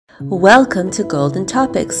Welcome to Golden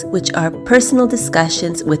Topics, which are personal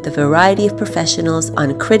discussions with a variety of professionals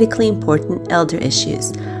on critically important elder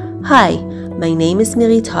issues. Hi, my name is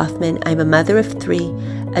Mirit Hoffman. I'm a mother of three,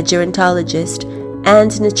 a gerontologist,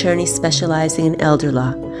 and an attorney specializing in elder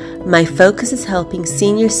law. My focus is helping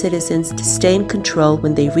senior citizens to stay in control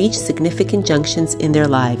when they reach significant junctions in their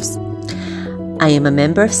lives. I am a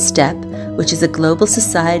member of STEP, which is a global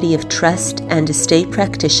society of trust and estate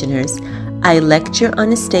practitioners. I lecture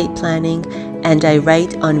on estate planning, and I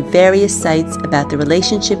write on various sites about the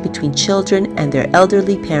relationship between children and their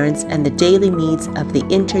elderly parents and the daily needs of the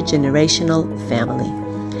intergenerational family.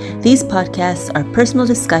 These podcasts are personal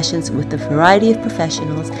discussions with a variety of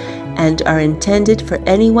professionals and are intended for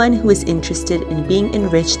anyone who is interested in being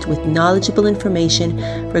enriched with knowledgeable information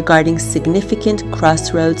regarding significant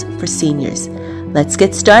crossroads for seniors. Let's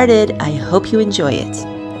get started. I hope you enjoy it.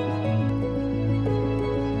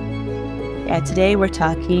 Today we're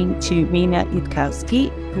talking to Rena Yudkowsky,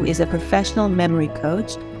 who is a professional memory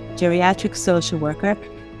coach, geriatric social worker,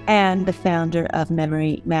 and the founder of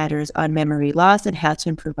Memory Matters on memory loss and how to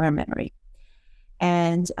improve our memory.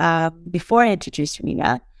 And before I introduce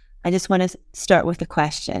Rena, I just want to start with a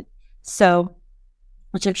question. So,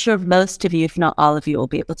 which I'm sure most of you, if not all of you, will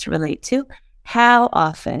be able to relate to. How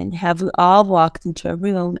often have we all walked into a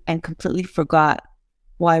room and completely forgot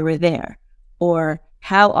why we're there? Or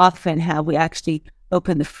how often have we actually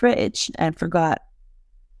opened the fridge and forgot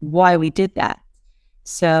why we did that?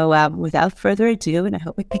 So without further ado, and I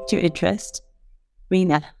hope I piqued your interest,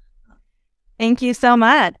 Rena. Thank you so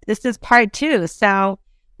much. This is part 2. So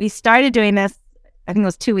we started doing this, I think it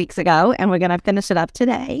was 2 weeks ago, and we're going to finish it up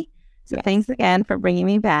today. So Thanks again for bringing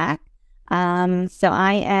me back. So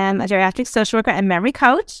I am a geriatric social worker and memory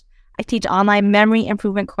coach. I teach online memory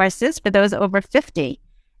improvement courses for those over 50.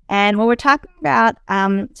 And what we're talking about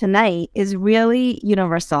tonight is really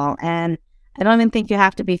universal. And I don't even think you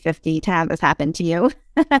have to be 50 to have this happen to you,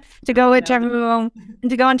 to go into a room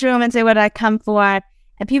and say, what did I come for?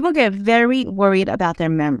 And people get very worried about their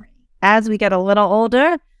memory. As we get a little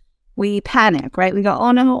older, we panic, right? We go,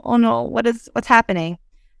 oh no, what's happening?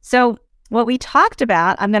 So what we talked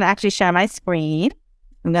about, I'm going to actually share my screen.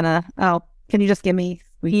 Can you just give me?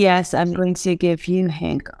 Yes, I'm going to give you,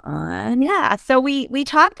 hang on. Yeah, so we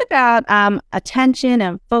talked about attention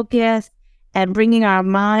and focus and bringing our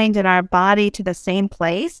mind and our body to the same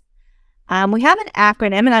place. We have an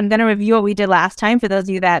acronym, and I'm going to review what we did last time for those of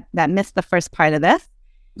you that missed the first part of this.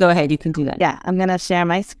 Go ahead, you can do that. Yeah, I'm going to share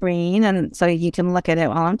my screen, and so you can look at it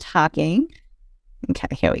while I'm talking.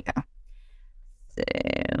 Okay, here we go.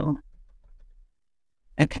 So,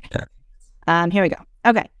 okay. Here we go.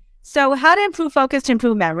 Okay. So how to improve focus to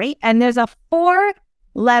improve memory. And there's a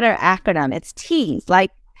 4-letter acronym. It's TEAS,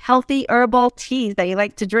 like healthy herbal teas that you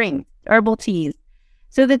like to drink, herbal teas.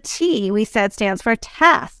 So the T, we said, stands for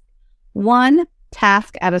task, one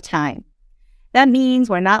task at a time. That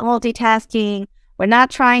means we're not multitasking. We're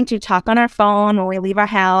not trying to talk on our phone when we leave our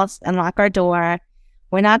house and lock our door.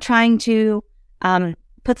 We're not trying to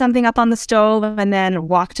put something up on the stove and then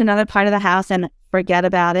walk to another part of the house and forget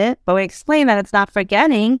about it. But we explain that it's not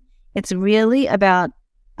forgetting. It's really about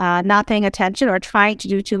not paying attention or trying to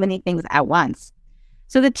do too many things at once.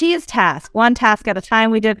 So the T is task, one task at a time.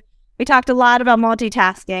 We talked a lot about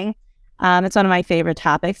multitasking. It's one of my favorite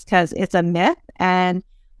topics because it's a myth, and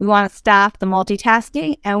we want to stop the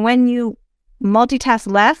multitasking. And when you multitask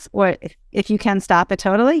less, or if you can stop it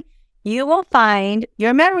totally, you will find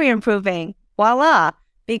your memory improving. Voila!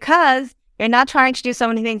 Because you're not trying to do so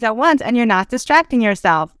many things at once and you're not distracting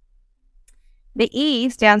yourself. The E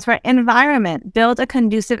stands for environment. Build a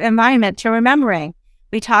conducive environment to remembering.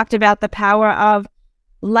 We talked about the power of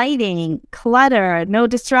lighting, clutter, no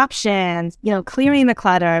disruptions, clearing the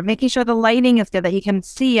clutter, making sure the lighting is good that you can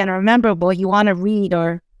see and remember what you want to read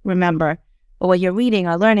or remember, or what you're reading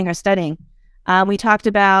or learning or studying. We talked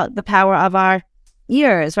about the power of our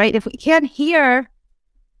ears, right? If we can't hear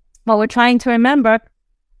what we're trying to remember,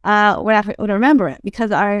 we're not able to remember it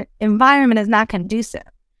because our environment is not conducive.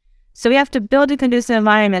 So we have to build a conducive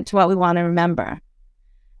environment to what we want to remember.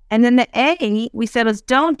 And then the A, we said, was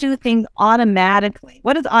don't do things automatically.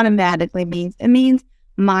 What does automatically mean? It means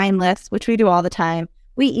mindless, which we do all the time.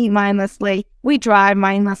 We eat mindlessly. We drive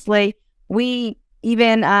mindlessly. We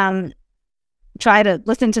even try to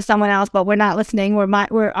listen to someone else, but we're not listening.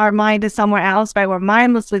 Our mind is somewhere else, right? We're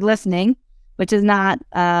mindlessly listening, which is not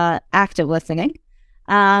active listening.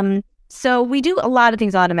 So we do a lot of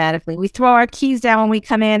things automatically. We throw our keys down when we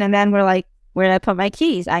come in, and then we're like, where did I put my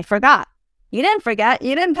keys? I forgot. You didn't forget.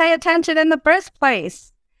 You didn't pay attention in the first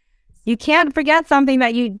place. You can't forget something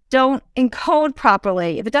that you don't encode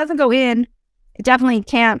properly. If it doesn't go in, it definitely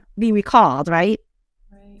can't be recalled, right?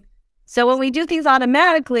 Right. So when we do things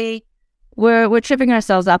automatically, we're tripping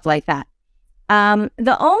ourselves up like that.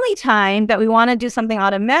 The only time that we want to do something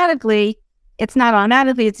automatically, it's not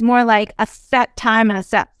automatically, it's more like a set time and a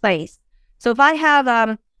set place. So if I have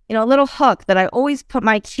a little hook that I always put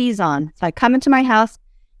my keys on, so I come into my house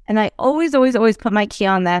and I always put my key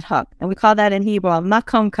on that hook. And we call that in Hebrew,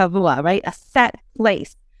 makom kavua, right? A set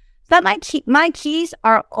place. So that my keys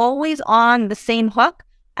are always on the same hook.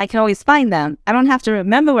 I can always find them. I don't have to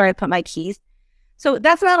remember where I put my keys. So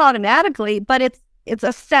that's not automatically, but it's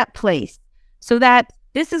a set place. So that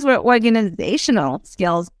this is where organizational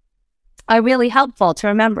skills are really helpful to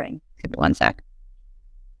remembering. Give me one sec.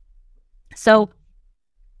 So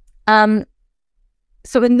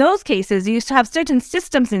in those cases, you used to have certain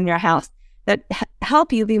systems in your house that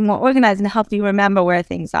help you be more organized and help you remember where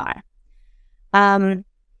things are.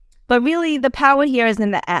 But really, the power here is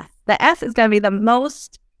in the S. The S is going to be the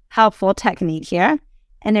most helpful technique here,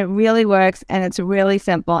 and it really works, and it's really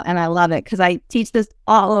simple, and I love it because I teach this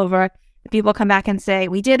all over. People come back and say,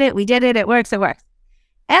 we did it, it works.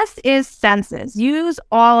 S is senses. Use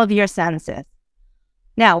all of your senses.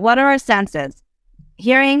 Now, what are our senses?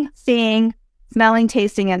 Hearing, seeing, smelling,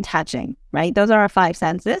 tasting, and touching, right? Those are our 5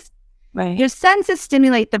 senses. Right. Your senses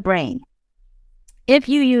stimulate the brain. If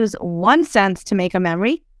you use one sense to make a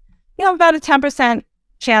memory, you have about a 10%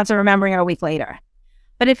 chance of remembering it a week later.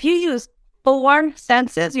 But if you use 4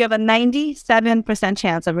 senses, you have a 97%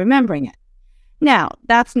 chance of remembering it. Now,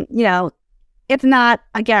 that's, it's not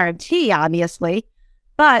a guarantee, obviously,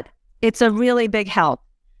 but it's a really big help.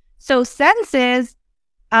 So senses,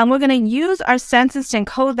 we're going to use our senses to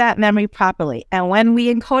encode that memory properly. And when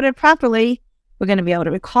we encode it properly, we're going to be able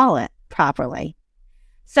to recall it properly.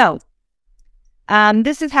 So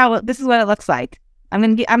this is what it looks like. I'm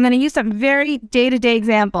going to use some very day-to-day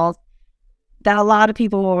examples that a lot of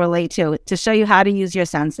people will relate to show you how to use your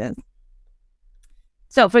senses.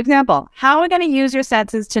 So, for example, how are we going to use your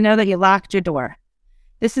senses to know that you locked your door?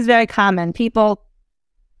 This is very common. People,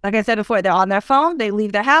 like I said before, they're on their phone, they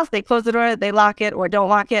leave their house, they close the door, they lock it or don't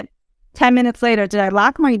lock it. 10 minutes later, did I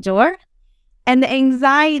lock my door? And the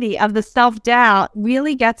anxiety of the self-doubt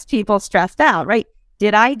really gets people stressed out, right?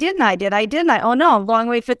 Did I? Didn't I? Oh no, I'm going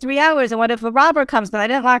away for 3 hours. And what if a robber comes and I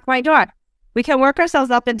didn't lock my door? We can work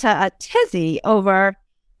ourselves up into a tizzy over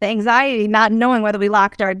the anxiety, not knowing whether we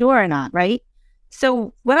locked our door or not, right?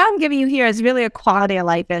 So what I'm giving you here is really a quality of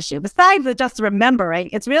life issue. Besides just remembering,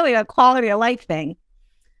 it's really a quality of life thing.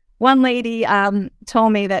 One lady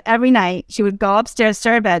told me that every night she would go upstairs to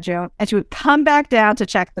her bedroom and she would come back down to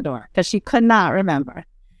check the door because she could not remember.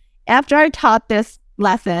 After I taught this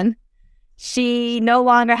lesson, she no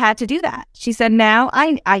longer had to do that. She said, now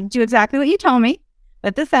I do exactly what you told me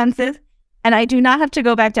with the senses, and I do not have to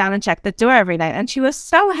go back down and check the door every night. And she was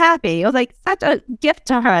so happy. It was like such a gift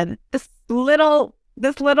to her, this little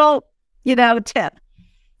tip.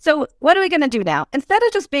 So what are we going to do now? Instead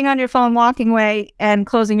of just being on your phone, walking away and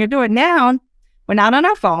closing your door, now we're not on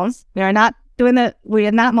our phones. We are not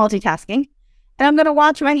multitasking. And I'm going to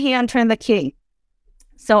watch my hand turn the key.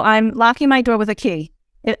 So I'm locking my door with a key.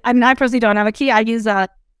 I personally don't have a key. I use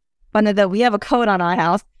we have a code on our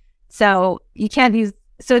house. So you can't use,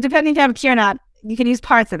 so depending if you have a key or not, you can use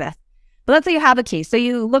parts of this. But let's say you have a key. So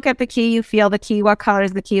you look at the key, you feel the key. What color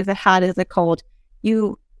is the key? Is it hot? Is it cold?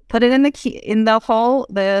 You put it in the key, in the hole,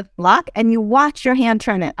 the lock, and you watch your hand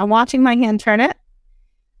turn it. I'm watching my hand turn it.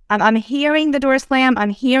 I'm hearing the door slam.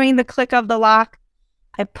 I'm hearing the click of the lock.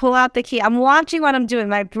 I pull out the key. I'm watching what I'm doing.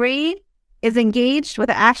 My brain is engaged with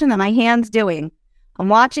the action that my hand's doing. I'm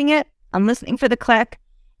watching it. I'm listening for the click.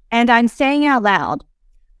 And I'm saying out loud,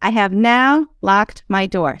 I have now locked my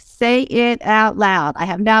door. Say it out loud. I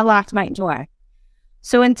have now locked my door.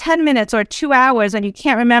 So in 10 minutes or 2 hours, when you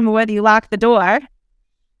can't remember whether you locked the door,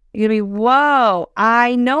 you're going to be, whoa,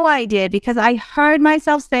 I know I did because I heard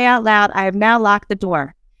myself say out loud, I have now locked the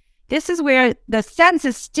door. This is where the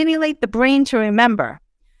senses stimulate the brain to remember.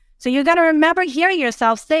 So you're going to remember hearing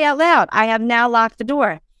yourself say out loud, I have now locked the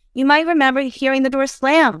door. You might remember hearing the door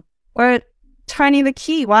slam or turning the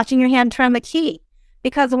key, watching your hand turn the key.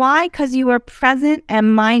 Because why? Because you were present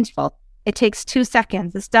and mindful. It takes 2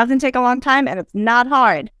 seconds. This doesn't take a long time and it's not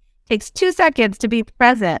hard. It takes 2 seconds to be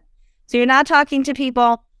present. So you're not talking to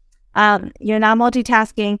people. You're not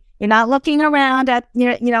multitasking. You're not looking around at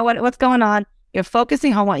what's going on. You're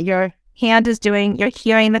focusing on what your hand is doing. You're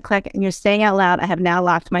hearing the click and you're saying out loud, I have now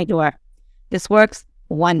locked my door. This works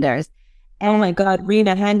wonders. Oh my God,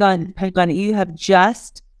 Rena, hang on. You have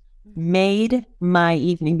just made my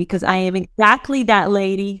evening because I am exactly that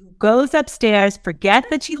lady who goes upstairs, forgets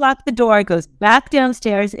that she locked the door, goes back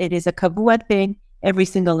downstairs. It is a kavua thing every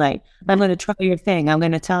single night. I'm going to try your thing. I'm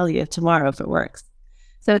going to tell you tomorrow if it works.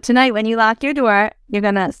 So tonight, when you lock your door, you're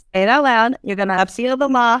going to say it out loud. You're going to seal the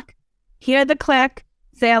lock, hear the click,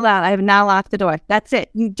 say out loud, I have now locked the door. That's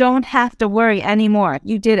it. You don't have to worry anymore.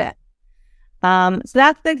 You did it. So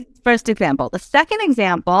that's the first example. The second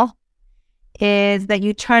example is that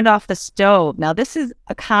you turned off the stove. Now, this is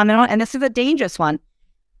a common one, and this is a dangerous one.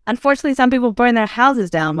 Unfortunately, some people burn their houses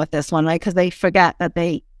down with this one, right? Because they forget that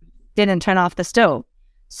they didn't turn off the stove.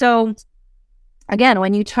 So again,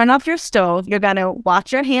 when you turn off your stove, you're going to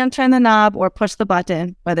watch your hand turn the knob or push the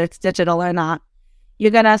button, whether it's digital or not.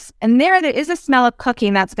 You're going to, and there is a smell of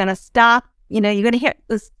cooking that's going to stop, you're going to hear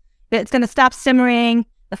this, it's going to stop simmering.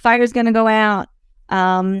 The fire's going to go out.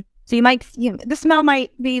 So you might, the smell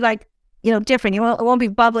might be like, different. It won't be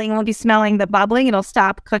bubbling. It won't be smelling the bubbling. It'll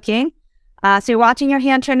stop cooking. So you're watching your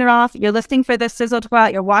hand turn it off. You're listening for the sizzle to go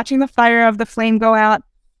out. You're watching the fire of the flame go out.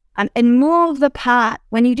 And move the pot.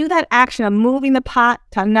 When you do that action of moving the pot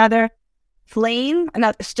to another flame,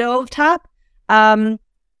 another stove top,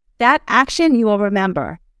 that action you will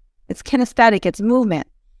remember. It's kinesthetic. It's movement.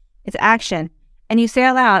 It's action. And you say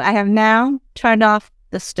out loud, I have now turned off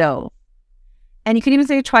the stove. And you can even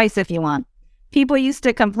say it twice if you want. People used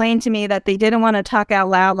to complain to me that they didn't want to talk out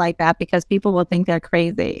loud like that because people will think they're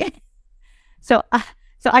crazy. So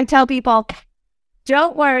I tell people,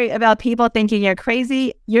 don't worry about people thinking you're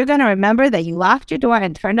crazy. You're going to remember that you locked your door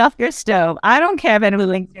and turned off your stove. I don't care if anyone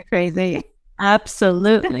thinks you're crazy.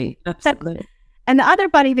 Absolutely. Absolutely. And the other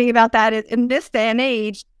funny thing about that is in this day and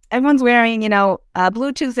age, everyone's wearing,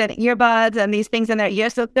 Bluetooth and earbuds and these things in their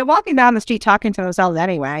ears. So they're walking down the street talking to themselves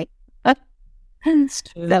anyway. So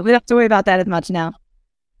we don't have to worry about that as much now.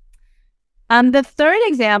 The third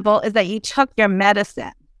example is that you took your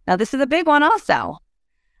medicine. Now, this is a big one also.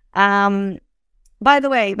 By the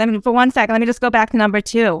way, for 1 second, let me just go back to number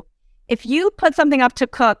 2. If you put something up to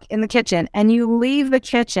cook in the kitchen and you leave the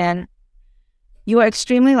kitchen, you are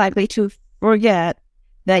extremely likely to forget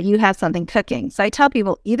that you have something cooking. So I tell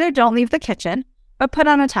people, either don't leave the kitchen or put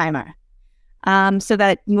on a timer so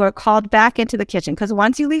that you are called back into the kitchen. Because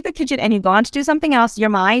once you leave the kitchen and you go on to do something else, your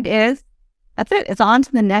mind is, that's it. It's on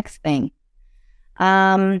to the next thing.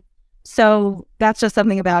 So that's just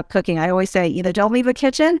something about cooking. I always say, either don't leave the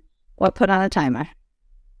kitchen or put on a timer.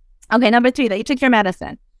 Okay, number 3, that you took your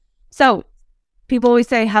medicine. So people always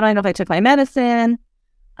say, how do I know if I took my medicine?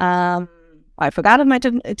 I forgot if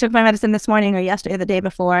I took my medicine this morning or yesterday or the day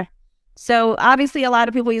before. So obviously a lot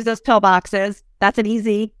of people use those pill boxes. That's an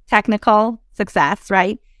easy technical success,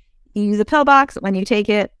 right? You use a pill box. When you take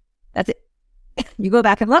it, that's it. You go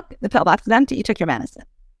back and look, the pill box is empty. You took your medicine.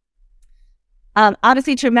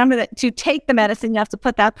 Obviously, to remember that to take the medicine, you have to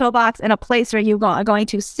put that pill box in a place where you are going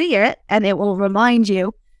to see it, and it will remind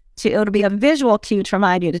you it'll be a visual cue to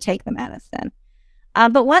remind you to take the medicine.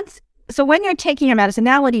 So when you're taking your medicine,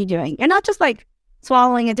 now what are you doing? You're not just like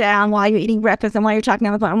swallowing it down while you're eating breakfast and while you're talking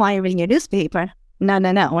on the phone and while you're reading your newspaper. No.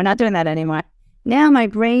 We're not doing that anymore. Now my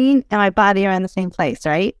brain and my body are in the same place,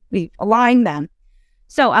 right? We align them.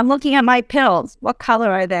 So I'm looking at my pills. What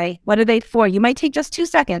color are they? What are they for? You might take just 2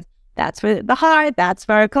 seconds. That's for the heart. That's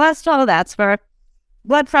for cholesterol. That's for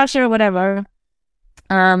blood pressure, whatever.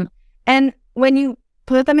 And when you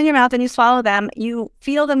put them in your mouth and you swallow them, you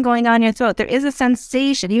feel them going down your throat. There is a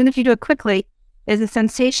sensation, even if you do it quickly, there's a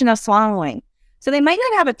sensation of swallowing. So they might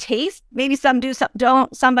not have a taste. Maybe some do, some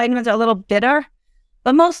don't. Some vitamins are a little bitter,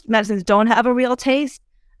 but most medicines don't have a real taste.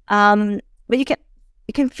 But you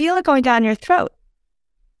can feel it going down your throat.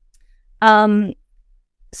 So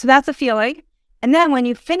that's a feeling. And then when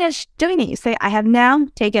you finish doing it, you say, I have now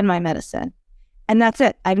taken my medicine. And that's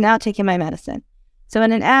it. I've now taken my medicine. So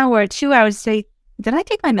in an hour or 2 hours, say, did I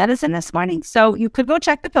take my medicine this morning? So you could go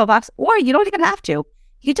check the pill box, or you don't even have to.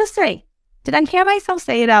 You just say, did I hear myself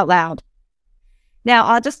say it out loud? Now,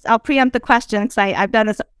 I'll preempt the question. I've done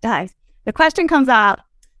this, guys. The question comes out,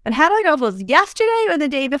 but how do I know if it was yesterday or the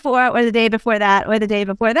day before or the day before that or the day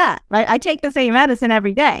before that, right? I take the same medicine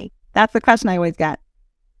every day. That's the question I always get.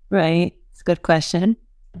 Right. It's a good question.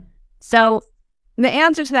 So the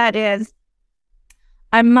answer to that is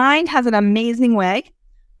our mind has an amazing way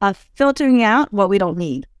of filtering out what we don't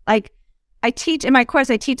need. Like in my course,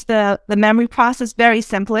 I teach the memory process very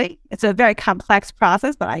simply. It's a very complex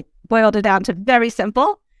process, but I boiled it down to very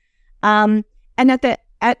simple. And at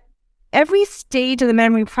every stage of the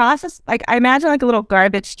memory process, like I imagine like a little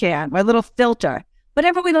garbage can or a little filter.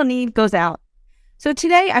 Whatever we don't need goes out. So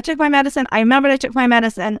today I took my medicine. I remembered I took my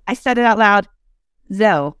medicine. I said it out loud.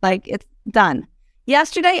 So like it's done.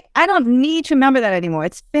 Yesterday, I don't need to remember that anymore.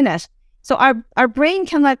 It's finished. So our brain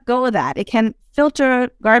can let go of that. It can filter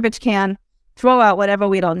garbage can, throw out whatever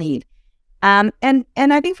we don't need. And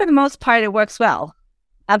I think for the most part, it works well,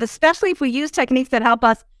 especially if we use techniques that help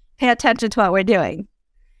us pay attention to what we're doing.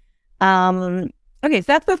 Okay, so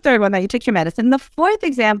that's the third one, that you took your medicine. The fourth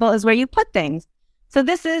example is where you put things. So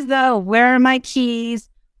this is where are my keys?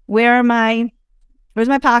 Where's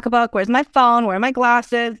my pocketbook? Where's my phone? Where are my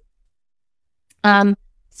glasses?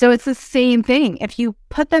 So it's the same thing. If you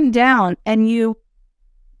put them down and you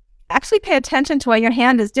actually pay attention to what your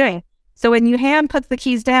hand is doing. So when your hand puts the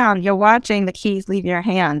keys down, you're watching the keys leave your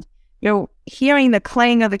hand. You're hearing the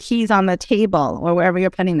clang of the keys on the table or wherever you're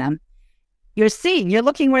putting them. You're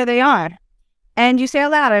looking where they are. And you say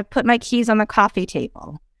out loud, I put my keys on the coffee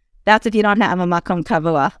table. That's if you don't have a makom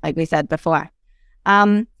kavua, like we said before.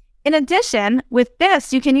 In addition, with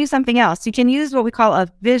this, you can use something else. You can use what we call a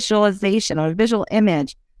visualization or a visual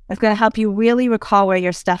image that's going to help you really recall where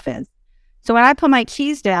your stuff is. So when I put my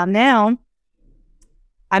keys down now,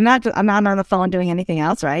 I'm not on the phone doing anything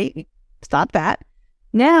else, right? Stop that.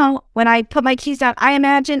 Now, when I put my keys down, I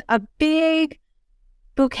imagine a big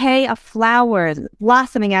bouquet of flowers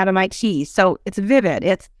blossoming out of my keys. So it's vivid.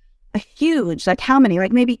 It's a huge, like how many?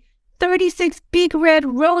 Like maybe 36 big red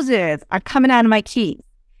roses are coming out of my keys.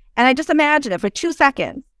 And I just imagine it for 2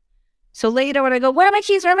 seconds. So later when I go, where are my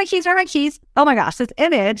keys? Where are my keys? Where are my keys? Oh my gosh, this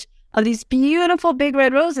image of these beautiful big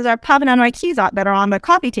red roses are popping out of my keys that are on the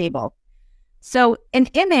coffee table. So an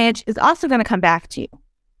image is also going to come back to you.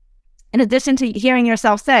 In addition to hearing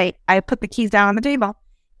yourself say, I put the keys down on the table,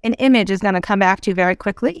 an image is going to come back to you very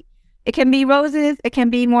quickly. It can be roses. It can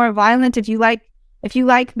be more violent if you like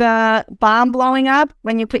the bomb blowing up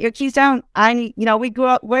when you put your keys down.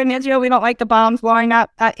 We're in Israel. We don't like the bombs blowing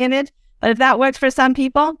up image. But if that works for some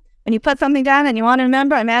people, when you put something down and you want to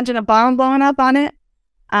remember, imagine a bomb blowing up on it.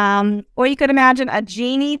 Or you could imagine a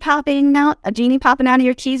genie popping out of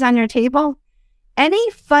your keys on your table.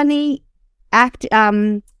 Any funny,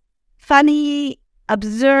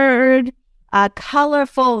 absurd,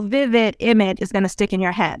 colorful, vivid image is going to stick in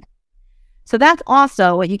your head. So that's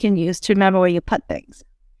also what you can use to remember where you put things.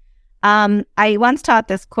 I once taught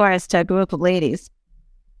this course to a group of ladies.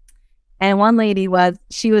 And one lady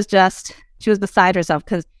she was beside herself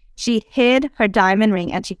because she hid her diamond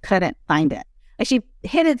ring and she couldn't find it. Like she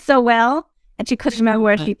hid it so well and she couldn't remember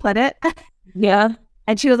where she put it. Yeah.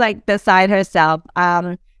 And she was like beside herself.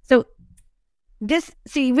 So this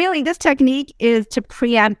technique is to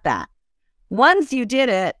preempt that. Once you did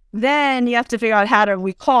it, then you have to figure out how to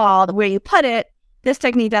recall where you put it. This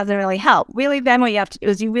technique doesn't really help. Really, then what you have to do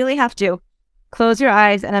is you really have to close your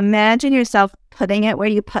eyes and imagine yourself putting it where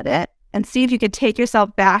you put it and see if you could take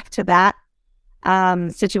yourself back to that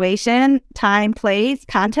situation, time, place,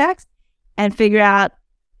 context, and figure out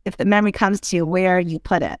if the memory comes to you where you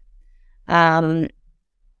put it. I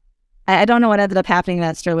don't know what ended up happening in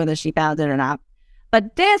that story, whether she found it or not.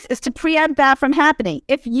 But this is to preempt that from happening.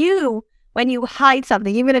 When you hide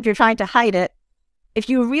something, even if you're trying to hide it, if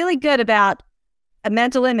you're really good about a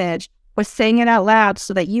mental image or saying it out loud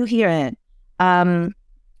so that you hear it,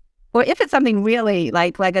 or if it's something really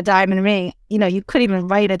like a diamond ring, you could even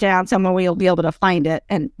write it down somewhere where you'll be able to find it,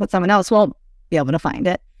 but someone else won't be able to find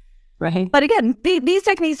it. Right. But again, these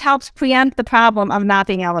techniques helps preempt the problem of not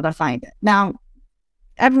being able to find it. Now,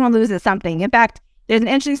 everyone loses something. In fact, there's an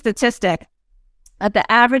interesting statistic that the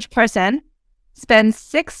average person spends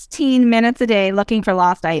 16 minutes a day looking for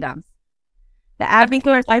lost items. I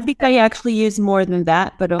think I actually use more than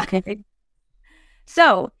that, but okay.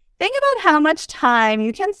 So think about how much time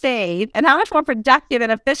you can save and how much more productive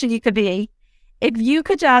and efficient you could be if you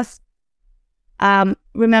could just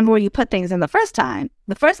remember where you put things in the first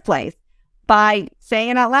place, by saying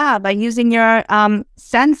it out loud, by using your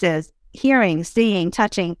senses, hearing, seeing,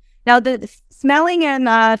 touching. Now, the smelling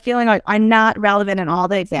and feeling are not relevant in all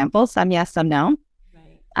the examples. Some yes, some no.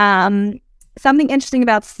 Right. Something interesting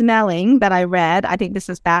about smelling that I read, I think this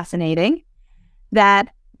is fascinating,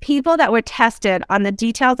 that people that were tested on the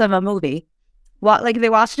details of a movie, they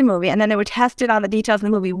watched a movie and then they were tested on the details of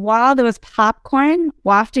the movie while there was popcorn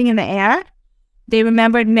wafting in the air, they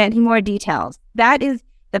remembered many more details. That is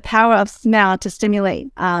the power of smell to stimulate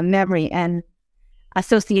memory and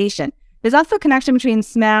association. There's also a connection between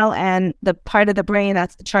smell and the part of the brain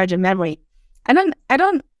that's the charge of memory. I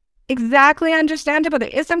don't exactly understand it, but there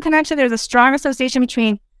is some connection. There's a strong association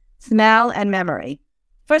between smell and memory.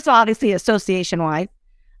 First of all, obviously association-wise.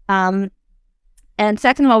 And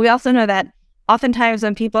second of all, we also know that oftentimes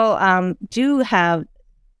when people do have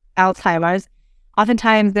Alzheimer's,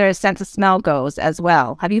 oftentimes their sense of smell goes as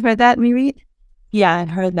well. Have you heard that, Mirit? Yeah, I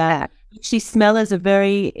heard that. Smell is a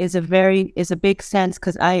big sense,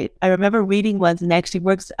 because I remember reading once, and actually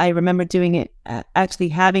works. I remember doing it, actually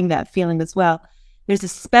having that feeling as well. There's a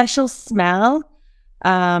special smell.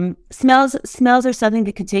 Smells are something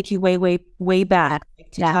that can take you way back.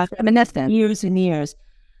 Reminiscent. Years and years.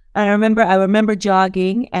 I remember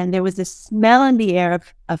jogging, and there was this smell in the air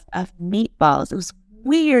of meatballs. It was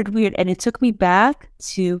weird, and it took me back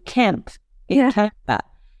to camp.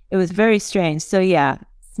 It was very strange. So yeah,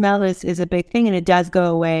 smell is a big thing, and it does go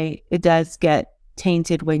away. It does get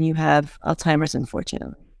tainted when you have Alzheimer's,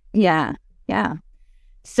 unfortunately. Yeah.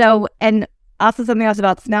 So, and also something else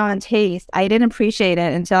about smell and taste, I didn't appreciate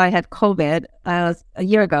it until I had COVID. I was a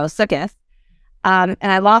year ago, sickest, and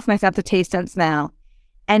I lost myself to taste and smell.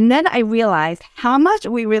 And then I realized how much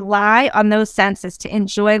we rely on those senses to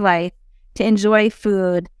enjoy life, to enjoy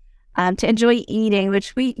food, to enjoy eating,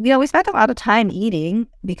 which we spend a lot of time eating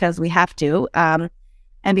because we have to, and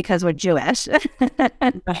because we're Jewish.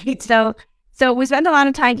 Right. So we spend a lot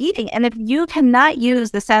of time eating. And if you cannot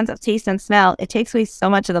use the sense of taste and smell, it takes away so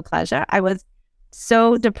much of the pleasure. I was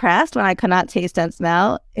so depressed when I could not taste and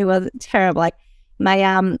smell. It was terrible. Like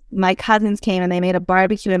my cousins came and they made a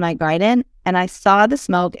barbecue in my garden, and I saw the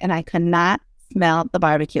smoke and I could not smell the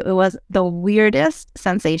barbecue. It was the weirdest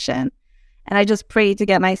sensation. And I just prayed to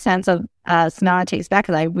get my sense of smell and taste back,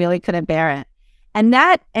 because I really couldn't bear it. And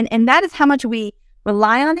that is how much we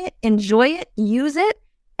rely on it, enjoy it, use it,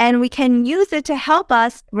 and we can use it to help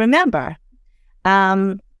us remember.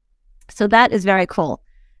 So that is very cool.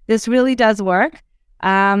 This really does work.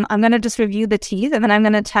 I'm going to just review the teas, and then I'm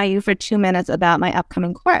going to tell you for 2 minutes about my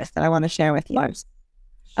upcoming course that I want to share with you.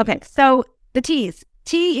 Okay, so the teas.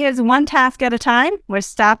 T is one task at a time. We're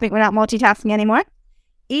not multitasking anymore.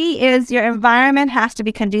 E is your environment has to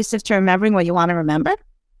be conducive to remembering what you want to remember.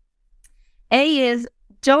 A is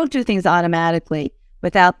don't do things automatically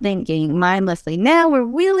without thinking mindlessly. Now we're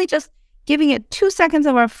really just giving it 2 seconds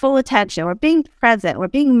of our full attention. We're being present. We're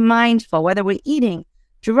being mindful, whether we're eating,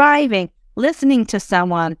 driving, listening to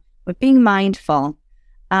someone. We're being mindful.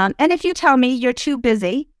 And if you tell me you're too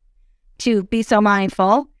busy to be so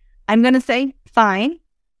mindful, I'm going to say, fine.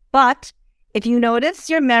 But if you notice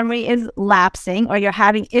your memory is lapsing, or you're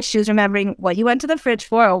having issues remembering what you went to the fridge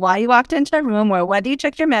for, or why you walked into a room, or whether you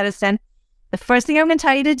took your medicine, the first thing I'm going to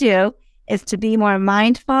tell you to do is to be more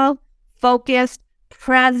mindful, focused,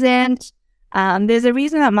 present. There's a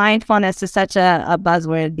reason that mindfulness is such a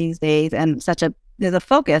buzzword these days, and there's a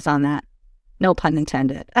focus on that. No pun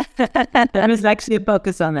intended. There's actually a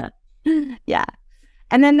focus on that. Yeah.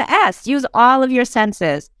 And then the S, use all of your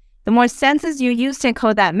senses. The more senses you use to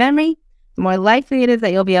encode that memory, the more likely it is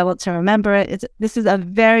that you'll be able to remember it. This is a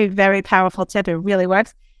very, very powerful tip. It really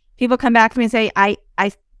works. People come back to me and say, I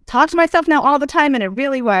talk to myself now all the time, and it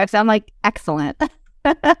really works. I'm like, excellent.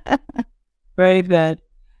 Very good.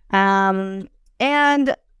 And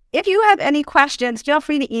if you have any questions, feel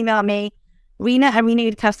free to email me,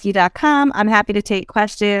 Rena@renayudkowski.com. I'm happy to take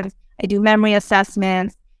questions. I do memory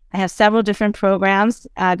assessments. I have several different programs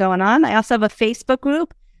going on. I also have a Facebook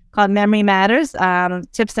group called Memory Matters,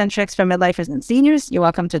 tips and tricks for midlifers and seniors. You're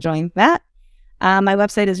welcome to join that. My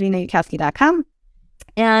website is renayudkowski.com.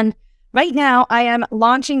 And right now I am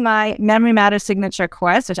launching my Memory Matters signature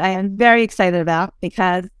course, which I am very excited about,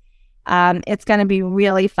 because it's going to be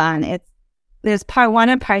really fun. There's part 1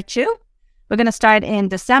 and part 2. We're going to start in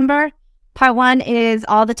December. Part 1 is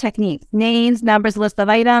all the techniques, names, numbers, list of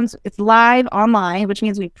items. It's live online, which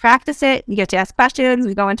means we practice it. You get to ask questions.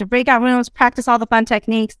 We go into breakout rooms, practice all the fun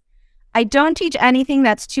techniques. I don't teach anything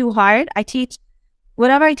that's too hard.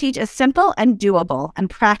 Whatever I teach is simple and doable and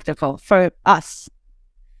practical for us.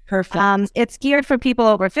 Perfect. It's geared for people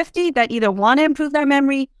over 50 that either want to improve their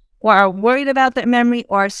memory, or are worried about their memory,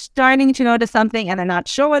 or are starting to notice something and they're not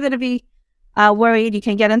sure whether to be worried. You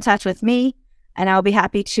can get in touch with me, and I'll be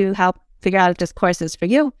happy to help figure out if this course is for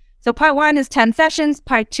you. So part 1 is 10 sessions.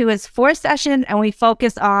 Part 2 is 4 sessions, and we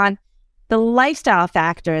focus on the lifestyle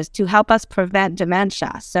factors to help us prevent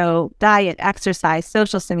dementia. So diet, exercise,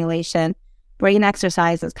 social stimulation, brain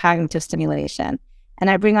exercises, cognitive stimulation.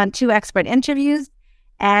 And I bring on 2 expert interviews.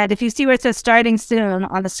 And if you see where it says starting soon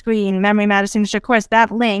on the screen, Memory Matters Signature Course,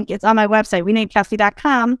 that link, it's on my website,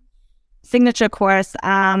 renayudkowski.com, signature course.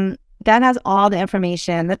 That has all the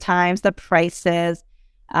information, the times, the prices,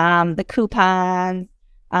 the coupons,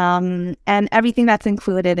 and everything that's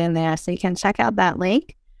included in there. So you can check out that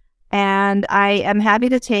link. And I am happy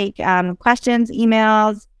to take questions,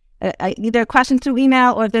 emails, either questions through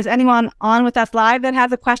email, or if there's anyone on with us live that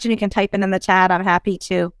has a question, you can type it in the chat. I'm happy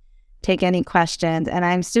to take any questions. And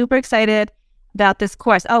I'm super excited about this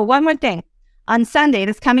course. Oh, one more thing. On Sunday,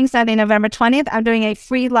 this coming Sunday, November 20th, I'm doing a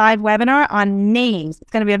free live webinar on names. It's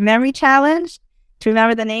going to be a memory challenge to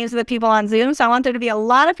remember the names of the people on Zoom. So I want there to be a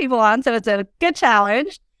lot of people on, so it's a good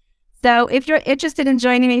challenge. So if you're interested in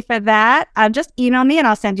joining me for that, just email me and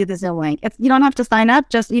I'll send you the Zoom link. You don't have to sign up.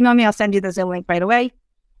 Just email me. I'll send you the Zoom link right away.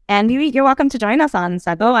 And you're welcome to join us on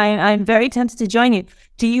Sunday. Oh, I'm very tempted to join you.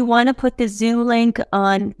 Do you want to put the Zoom link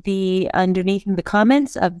on underneath in the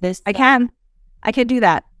comments of this? I can do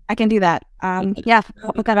that. Yeah,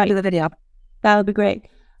 we'll cut out the video. That would be great.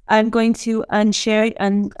 I'm going to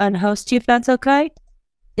unhost you if that's okay.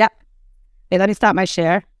 Yep. Hey, let me stop my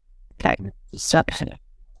share. Okay. Stop share.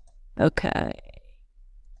 Okay.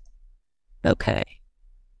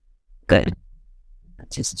 Good.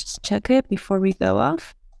 Just check it before we go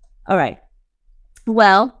off. All right.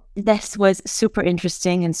 Well, this was super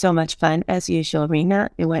interesting and so much fun as usual, Rena.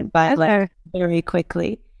 It went by very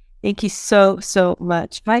quickly. Thank you so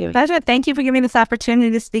much. My pleasure. Thank you for giving me this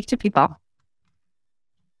opportunity to speak to people.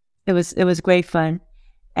 It was great fun.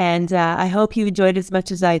 And I hope you enjoyed as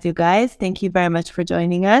much as I do, guys. Thank you very much for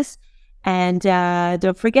joining us. And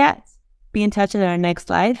don't forget, be in touch with our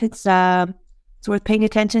next live. It's worth paying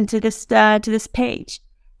attention to this page.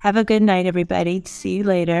 Have a good night, everybody. See you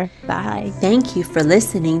later. Bye. Thank you for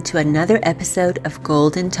listening to another episode of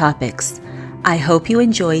Golden Topics. I hope you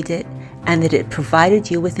enjoyed it and that it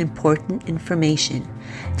provided you with important information.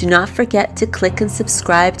 Do not forget to click and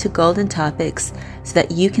subscribe to Golden Topics so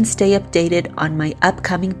that you can stay updated on my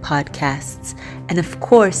upcoming podcasts. And of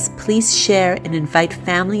course, please share and invite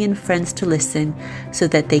family and friends to listen so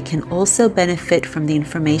that they can also benefit from the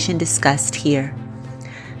information discussed here.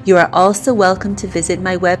 You are also welcome to visit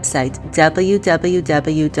my website,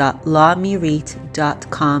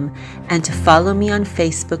 www.lawmirit.com, and to follow me on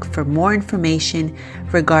Facebook for more information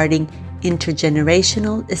regarding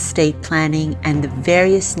intergenerational estate planning and the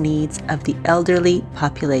various needs of the elderly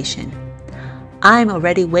population. I'm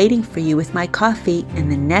already waiting for you with my coffee in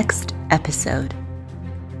the next episode.